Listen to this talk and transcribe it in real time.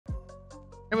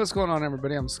Hey, what's going on,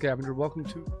 everybody? I'm Scavenger. Welcome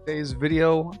to today's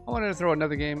video. I wanted to throw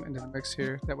another game into the mix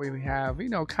here. That way we have,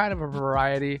 kind of a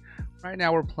variety. Right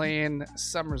now we're playing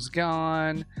Summer's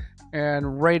Gone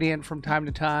and Radiant from time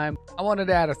to time. I wanted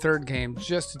to add a third game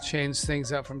just to change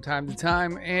things up from time to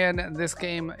time, and this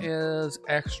game is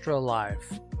Extra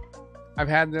Life. I've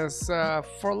had this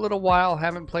for a little while,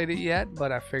 haven't played it yet,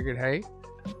 but I figured, hey,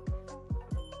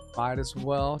 might as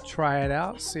well try it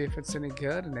out, see if it's any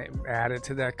good, and add it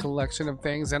to that collection of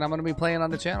things that I'm going to be playing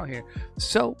on the channel here.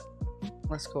 So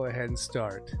let's go ahead and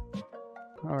start.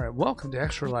 Alright, welcome to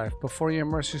Extra Life. Before you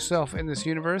immerse yourself in this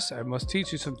universe, I must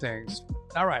teach you some things.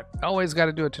 Alright, always got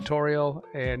to do a tutorial,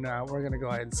 and we're going to go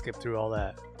ahead and skip through all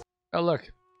that. Oh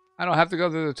look, I don't have to go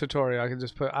through the tutorial, I can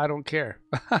just put I don't care.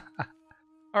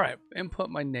 Alright, input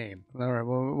my name. Alright,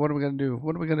 well, what are we going to do?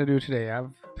 What are we going to do today?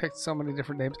 I've picked so many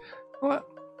different names. What?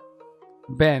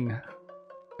 Ben.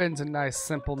 Ben's a nice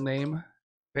simple name.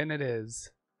 Ben it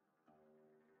is.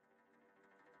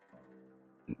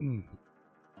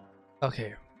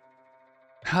 Okay.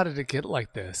 How did it get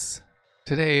like this?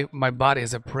 Today, my body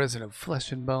is a prison of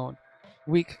flesh and bone.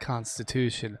 Weak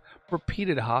constitution.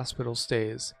 Repeated hospital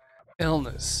stays.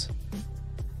 Illness.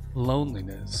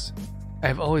 Loneliness. I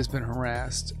have always been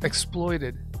harassed,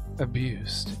 exploited,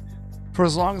 abused. For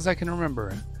as long as I can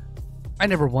remember, I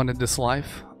never wanted this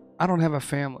life. I don't have a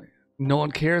family. No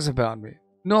one cares about me.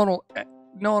 No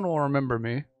one will remember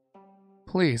me.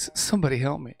 Please, somebody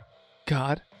help me.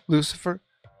 God, Lucifer,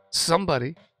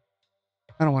 somebody.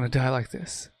 I don't want to die like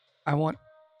this. I want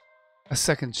a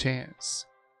second chance.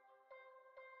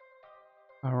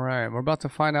 Alright, we're about to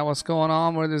find out what's going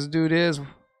on, where this dude is.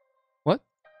 What?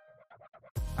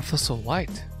 I feel so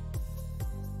light.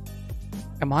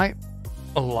 Am I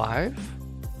alive?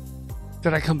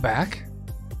 Did I come back?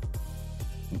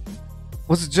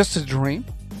 Was it just a dream?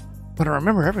 But I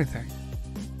remember everything.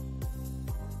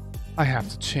 I have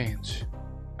to change.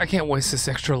 I can't waste this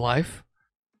extra life.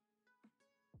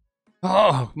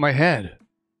 Oh, my head.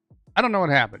 I don't know what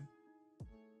happened.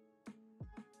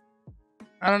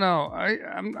 I don't know.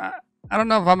 I don't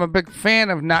know if I'm a big fan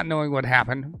of not knowing what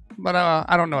happened, but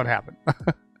I don't know what happened.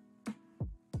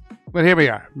 But here we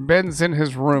are. Ben's in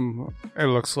his room, it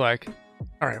looks like.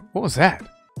 Alright, what was that?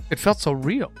 It felt so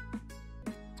real.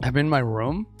 I'm in my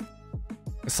room?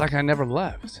 It's like I never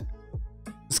left.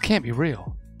 This can't be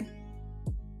real.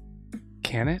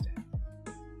 Can it?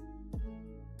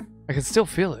 I can still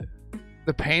feel it.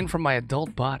 The pain from my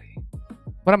adult body.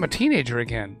 But I'm a teenager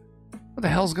again. What the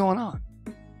hell's going on?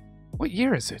 What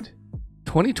year is it?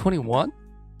 2021?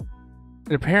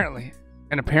 And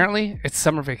apparently it's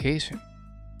summer vacation.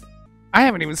 I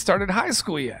haven't even started high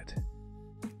school yet.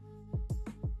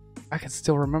 I can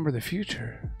still remember the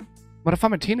future. But if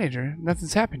I'm a teenager,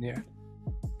 nothing's happened yet.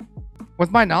 With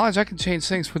my knowledge, I can change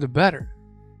things for the better.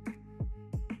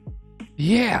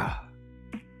 Yeah.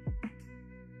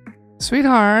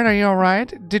 Sweetheart, are you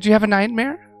alright? Did you have a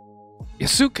nightmare?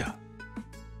 Yasuka.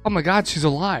 Oh my god, she's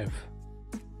alive.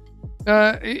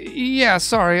 Yeah,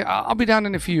 sorry. I'll be down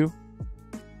in a few.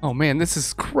 Oh man, this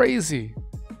is crazy.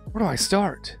 Where do I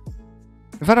start?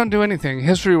 If I don't do anything,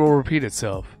 history will repeat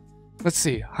itself. Let's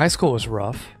see. High school was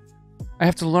rough. I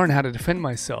have to learn how to defend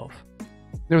myself.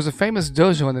 There was a famous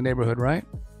dojo in the neighborhood, right?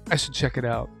 I should check it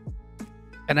out.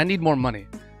 And I need more money.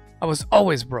 I was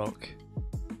always broke.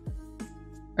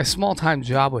 A small-time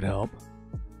job would help.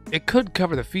 It could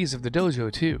cover the fees of the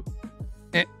dojo, too.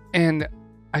 And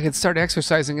I could start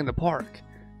exercising in the park.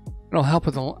 It'll help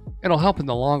in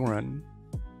the long run.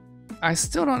 I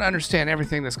still don't understand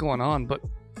everything that's going on, but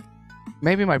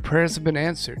maybe my prayers have been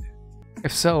answered.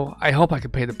 If so, I hope I can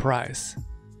pay the price.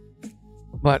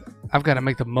 But I've got to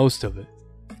make the most of it.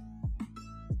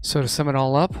 So to sum it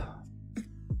all up,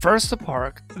 first the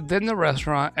park, then the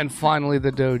restaurant, and finally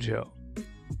the dojo.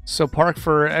 So park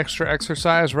for extra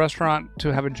exercise, restaurant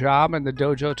to have a job, and the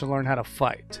dojo to learn how to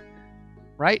fight.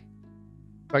 Right?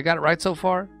 I got it right so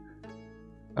far?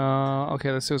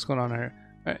 Okay, let's see what's going on here.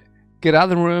 All right. Get out of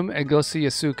the room and go see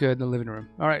Yasuka in the living room.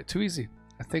 Alright, too easy.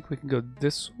 I think we can go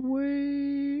this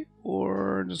way,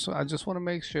 or I just want to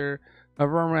make sure.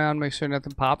 Hover around, make sure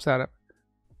nothing pops out of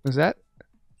it. Is that?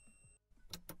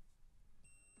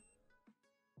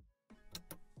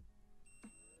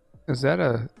 Is that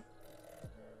a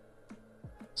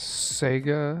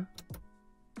Sega?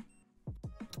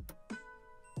 I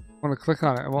want to click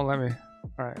on it. It won't let me.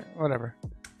 Alright, whatever.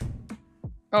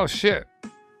 Oh shit.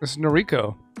 This is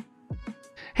Noriko.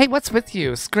 Hey, what's with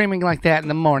you? Screaming like that in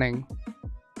the morning.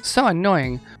 So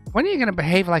annoying. When are you going to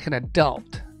behave like an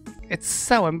adult? It's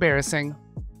so embarrassing.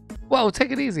 Whoa,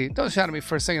 take it easy. Don't shout at me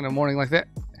first thing in the morning like that.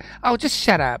 Oh, just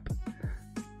shut up.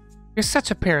 You're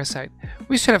such a parasite.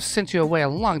 We should have sent you away a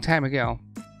long time ago.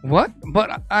 What?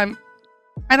 But I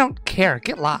don't care.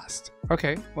 Get lost.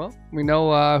 Okay, well, we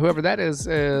know whoever that is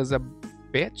a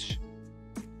bitch.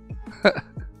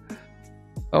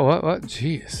 Oh, what?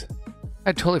 Jeez.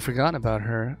 I'd totally forgotten about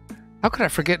her. How could I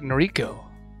forget Noriko?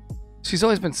 She's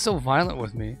always been so violent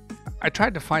with me. I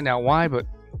tried to find out why, but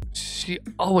she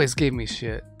always gave me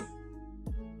shit.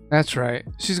 That's right.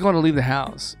 She's going to leave the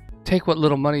house. Take what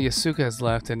little money Yasuka has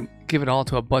left and give it all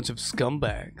to a bunch of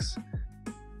scumbags.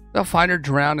 They'll find her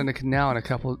drowned in a canal in a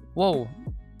couple... Whoa.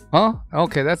 Huh?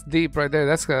 Okay, that's deep right there.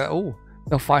 That's... oh.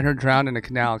 They'll find her drowned in a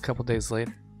canal a couple days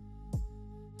later.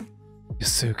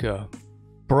 Yasuka.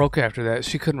 Broke after that.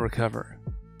 She couldn't recover.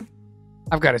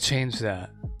 I've got to change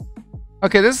that.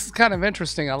 Okay, this is kind of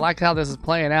interesting. I like how this is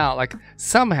playing out. Like,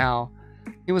 somehow,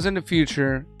 he was in the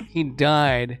future, he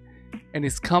died, and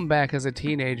he's come back as a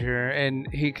teenager, and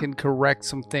he can correct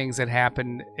some things that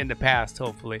happened in the past,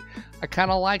 hopefully. I kind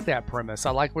of like that premise.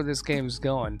 I like where this game's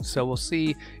going. So we'll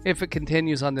see if it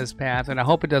continues on this path, and I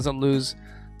hope it doesn't lose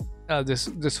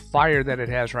this fire that it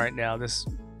has right now. This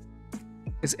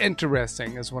is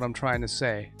interesting, is what I'm trying to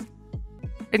say.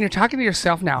 And you're talking to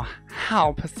yourself now.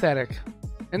 How pathetic.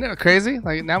 Isn't that crazy?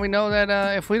 Like, now we know that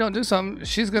if we don't do something,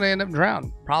 she's going to end up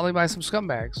drowned. Probably by some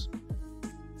scumbags.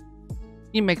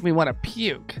 You make me want to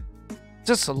puke.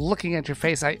 Just looking at your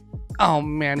face, oh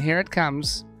man, here it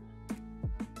comes.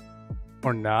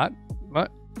 Or not.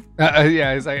 What?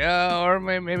 Yeah, he's like, oh, or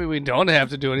maybe we don't have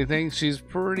to do anything. She's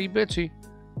pretty bitchy.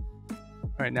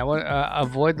 Alright, now what?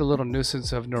 Avoid the little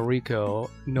nuisance of Noriko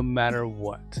no matter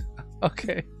what.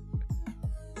 Okay.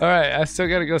 Alright, I still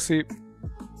gotta go see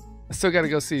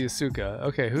Yasuka.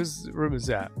 Okay, whose room is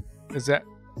that? Is that...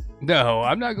 No,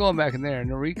 I'm not going back in there.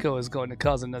 Noriko is going to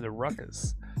cause another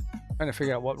ruckus. Trying to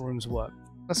figure out what room's what.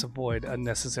 Let's avoid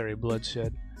unnecessary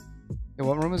bloodshed. Okay,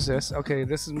 what room is this? Okay,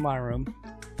 this is my room.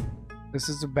 This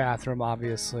is the bathroom,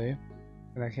 obviously.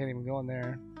 And I can't even go in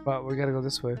there. But we gotta go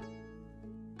this way.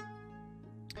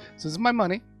 So this is my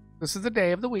money. This is the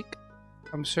day of the week.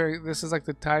 I'm sure this is like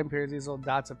the time period. These little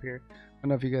dots up here. I don't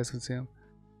know if you guys can see them.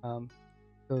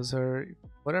 Those are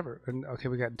whatever. And okay,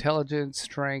 we got intelligence,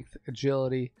 strength,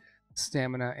 agility,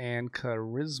 stamina, and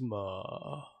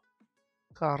charisma.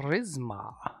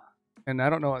 Charisma. And I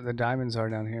don't know what the diamonds are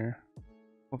down here.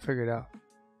 We'll figure it out.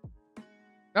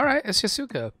 Alright, it's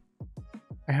Yasuka.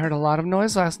 I heard a lot of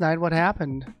noise last night. What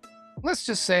happened? Let's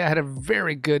just say I had a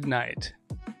very good night.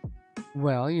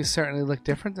 Well, you certainly look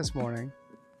different this morning.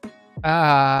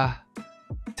 Tell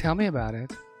me about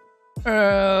it.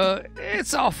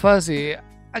 It's all fuzzy.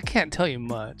 I can't tell you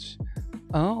much.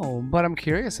 Oh, but I'm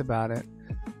curious about it.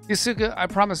 Yasuka, I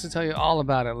promise to tell you all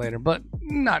about it later, but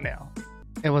not now.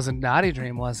 It was a naughty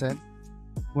dream, was it?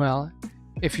 Well,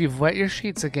 if you've wet your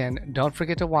sheets again, don't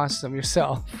forget to wash them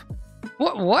yourself.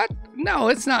 What? No,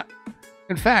 it's not.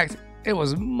 In fact, it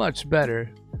was much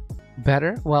better.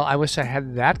 Better? Well, I wish I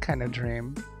had that kind of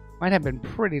dream. Might have been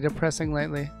pretty depressing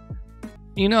lately.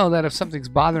 You know that if something's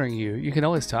bothering you, you can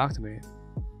always talk to me.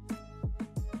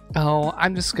 Oh,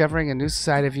 I'm discovering a new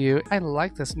side of you. I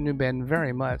like this new Ben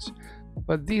very much.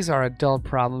 But these are adult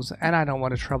problems, and I don't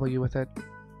want to trouble you with it.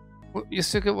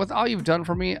 Yasuka, with all you've done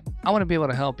for me, I want to be able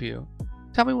to help you.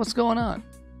 Tell me what's going on.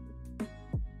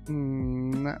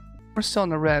 We're still in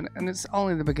the red, and it's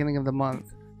only the beginning of the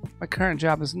month. My current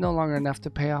job is no longer enough to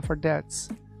pay off our debts.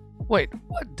 Wait,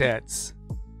 what debts?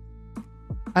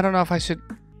 I don't know if I should...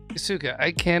 Yasuka,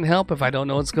 I can't help if I don't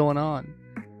know what's going on.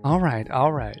 Alright.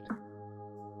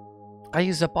 I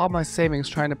used up all my savings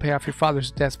trying to pay off your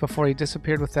father's debts before he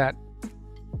disappeared with that.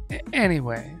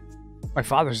 Anyway, my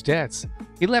father's debts?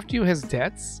 He left you his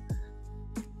debts?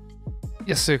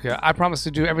 Yasuka, I promise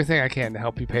to do everything I can to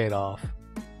help you pay it off.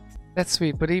 That's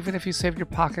sweet, but even if you saved your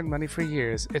pocket money for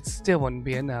years, it still wouldn't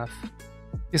be enough.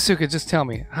 Yasuka, just tell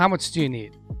me, how much do you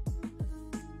need?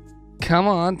 Come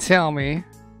on, tell me.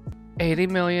 80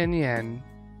 million yen.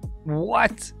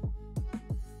 What?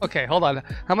 Okay, hold on.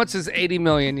 How much is 80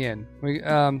 million yen?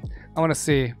 I want to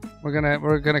see. We're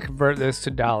gonna convert this to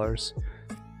dollars.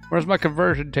 Where's my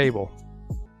conversion table?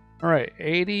 All right,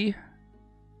 80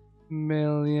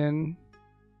 million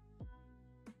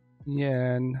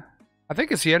yen. I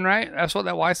think it's yen, right? That's what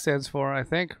that Y stands for, I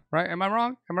think. Right? Am I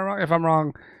wrong? If I'm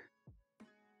wrong,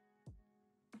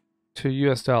 to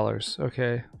US dollars.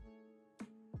 Okay.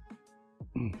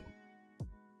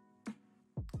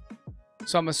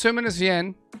 So I'm assuming it's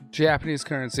yen, Japanese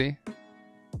currency.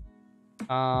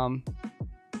 And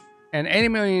 80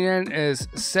 million yen is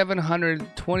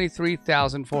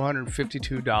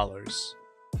 $723,452.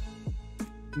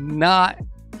 Not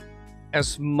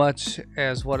as much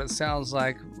as what it sounds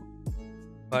like,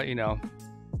 but you know,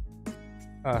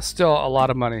 Still a lot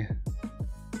of money.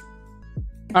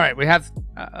 All right, we have.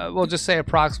 We'll just say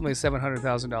approximately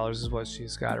 $700,000 is what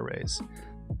she's got to raise.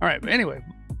 All right, but anyway,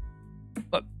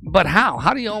 but how?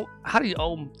 How do you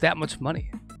owe that much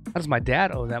money? How does my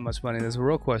dad owe that much money? That's a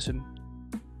real question.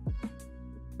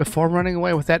 Before running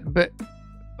away with that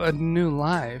a new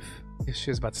life, she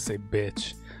was about to say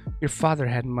bitch. Your father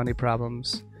had money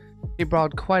problems. He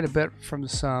borrowed quite a bit from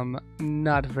some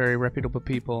not very reputable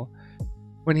people.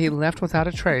 When he left without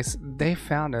a trace, they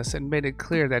found us and made it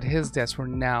clear that his debts were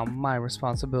now my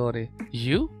responsibility.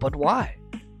 You? But why?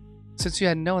 Since you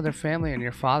had no other family and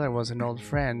your father was an old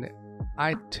friend,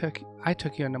 I took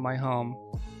you into my home.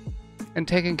 And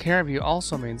taking care of you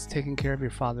also means taking care of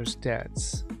your father's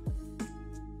debts.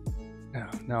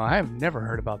 No, I have never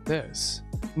heard about this.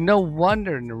 No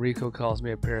wonder Noriko calls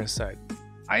me a parasite.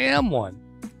 I am one.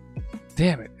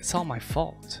 Damn it, it's all my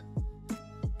fault.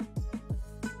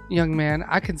 Young man,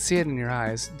 I can see it in your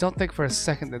eyes. Don't think for a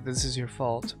second that this is your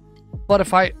fault. But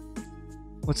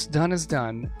what's done is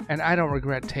done, and I don't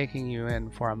regret taking you in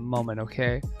for a moment,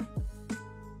 okay?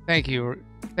 Thank you,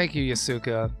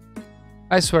 Yasuka.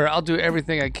 I swear, I'll do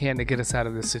everything I can to get us out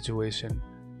of this situation.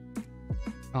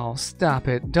 Oh, stop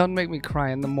it. Don't make me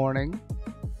cry in the morning.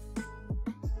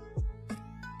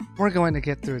 We're going to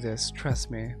get through this,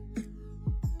 trust me.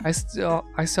 I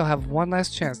still have one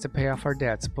last chance to pay off our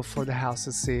debts before the house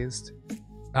is seized.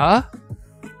 Huh?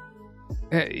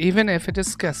 Even if it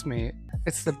disgusts me,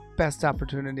 it's the best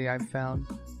opportunity I've found.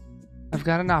 I've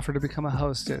got an offer to become a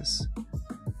hostess.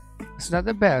 It's not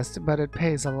the best, but it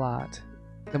pays a lot.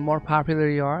 The more popular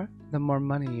you are, the more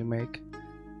money you make.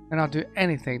 And I'll do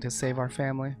anything to save our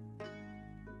family.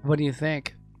 What do you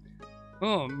think?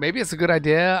 Oh, maybe it's a good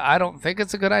idea. I don't think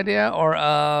it's a good idea.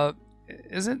 Or,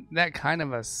 isn't that kind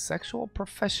of a sexual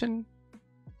profession?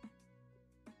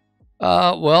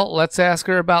 Well, let's ask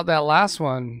her about that last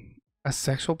one. A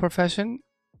sexual profession?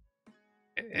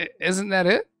 Isn't that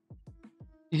it?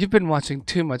 You've been watching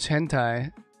too much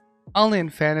hentai. Only in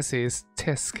fantasies,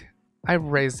 tisk. I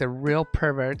raised a real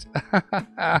pervert.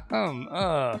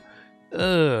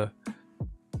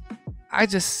 I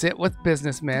just sit with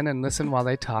businessmen and listen while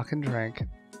they talk and drink.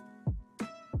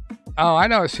 Oh, I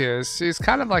know she is. She's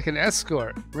kind of like an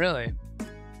escort, really.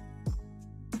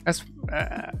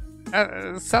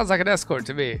 Sounds like an escort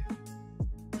to me.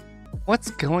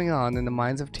 What's going on in the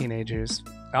minds of teenagers?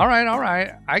 All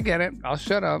right. I get it. I'll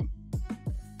shut up. All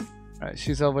right,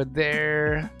 she's over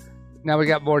there. Now we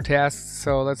got more tasks,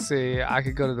 so let's see. I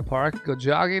could go to the park, go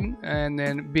jogging, and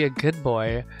then be a good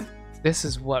boy. This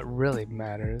is what really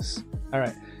matters. All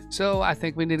right, so I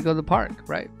think we need to go to the park,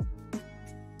 right?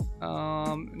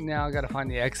 Now I gotta find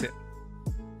the exit.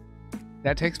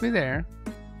 That takes me there.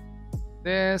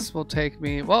 This will take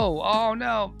me. Whoa! Oh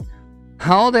no!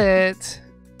 Hold it!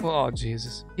 Oh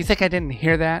Jesus! You think I didn't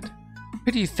hear that?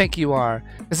 Who do you think you are?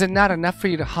 Is it not enough for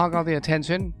you to hog all the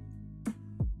attention?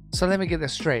 So let me get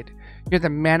this straight. You're the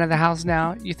man of the house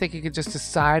now? You think you could just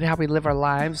decide how we live our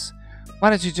lives? Why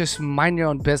don't you just mind your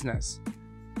own business?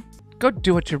 Go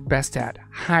do what you're best at,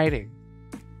 hiding.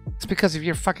 It's because of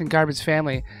your fucking garbage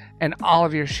family and all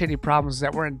of your shitty problems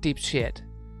that we're in deep shit.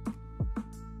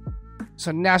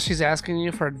 So now she's asking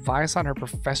you for advice on her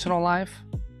professional life?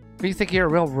 Do you think you're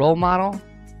a real role model?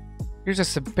 You're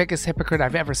just the biggest hypocrite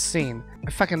I've ever seen.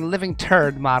 A fucking living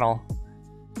turd model.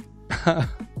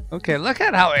 Okay, look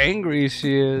at how angry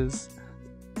she is.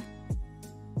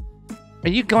 Are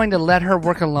you going to let her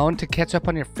work alone to catch up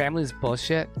on your family's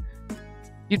bullshit?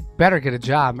 You'd better get a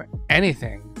job.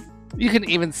 Anything. You can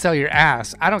even sell your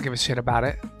ass. I don't give a shit about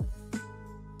it.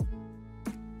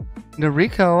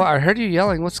 Noriko, I heard you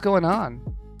yelling. What's going on?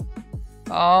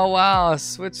 Oh, wow.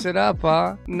 Switched it up,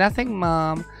 huh? Nothing,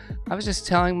 Mom. I was just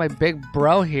telling my big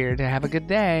bro here to have a good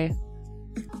day.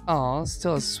 Oh,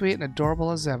 still as sweet and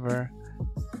adorable as ever.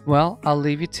 Well, I'll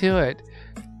leave you to it.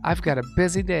 I've got a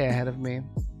busy day ahead of me.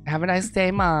 Have a nice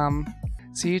day, Mom.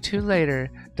 See you two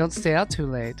later. Don't stay out too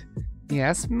late.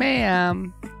 Yes,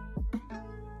 ma'am.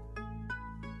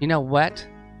 You know what?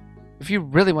 If you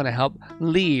really want to help,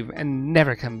 leave and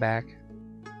never come back.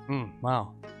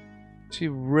 Wow. She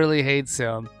really hates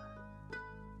him.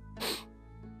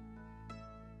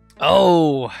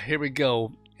 Oh, here we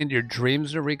go. In your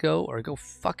dreams, Noriko, or go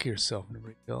fuck yourself,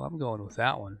 Noriko. I'm going with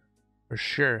that one. For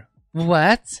sure.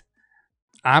 What?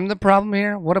 I'm the problem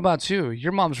here? What about you?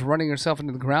 Your mom's running herself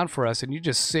into the ground for us and you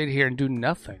just sit here and do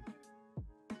nothing.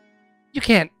 You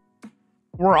can't.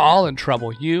 We're all in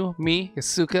trouble. You, me,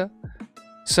 Yasuka.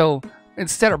 So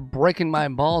instead of breaking my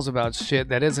balls about shit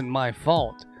that isn't my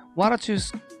fault, why don't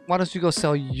you go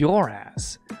sell your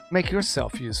ass? Make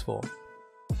yourself useful.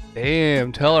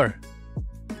 Damn, tell her.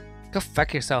 Go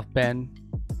fuck yourself, Ben.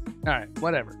 Alright,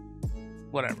 whatever.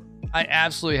 Whatever. I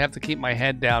absolutely have to keep my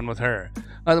head down with her.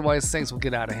 Otherwise, things will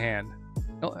get out of hand.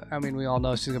 I mean, we all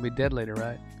know she's going to be dead later,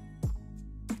 right?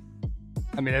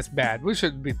 I mean, that's bad. We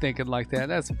shouldn't be thinking like that.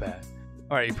 That's bad.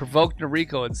 Alright, you provoked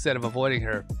Noriko instead of avoiding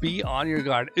her. Be on your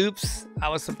guard. Oops, I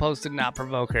was supposed to not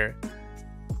provoke her.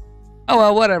 Oh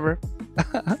well, whatever.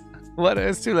 What?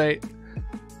 It's too late.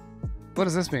 What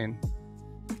does this mean?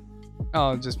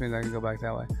 Oh, it just means I can go back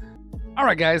that way.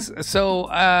 Alright guys, so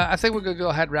I think we're going to go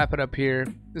ahead and wrap it up here.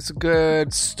 It's a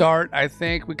good start, I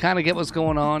think. We kind of get what's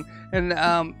going on.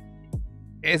 And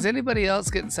is anybody else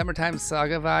getting Summertime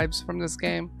Saga vibes from this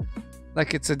game?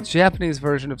 Like, it's a Japanese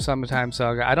version of Summertime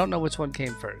Saga. I don't know which one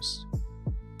came first.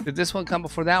 Did this one come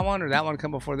before that one, or that one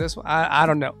come before this one? I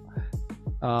don't know.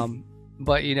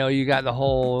 But, you know, you got the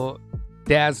whole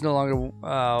dad's no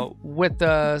longer with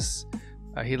us.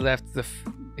 He left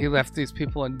these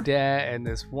people in debt, and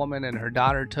this woman and her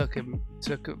daughter took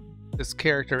this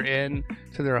character in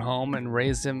to their home and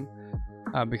raised him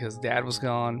because dad was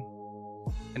gone.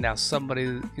 And now somebody,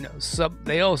 you know,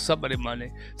 they owe somebody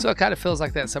money. So it kind of feels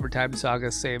like that Summertime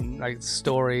Saga, same like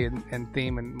story and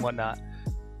theme and whatnot.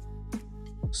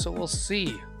 So we'll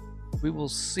see. We will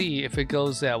see if it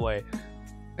goes that way.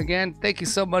 Again, thank you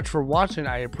so much for watching.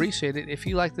 I appreciate it. If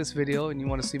you like this video and you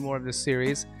want to see more of this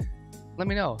series, let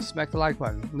me know. Smack the like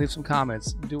button. Leave some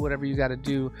comments. Do whatever you got to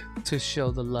do to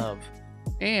show the love.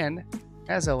 And,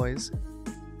 as always,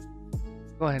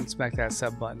 go ahead and smack that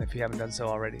sub button if you haven't done so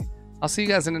already. I'll see you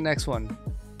guys in the next one.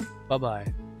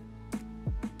 Bye-bye.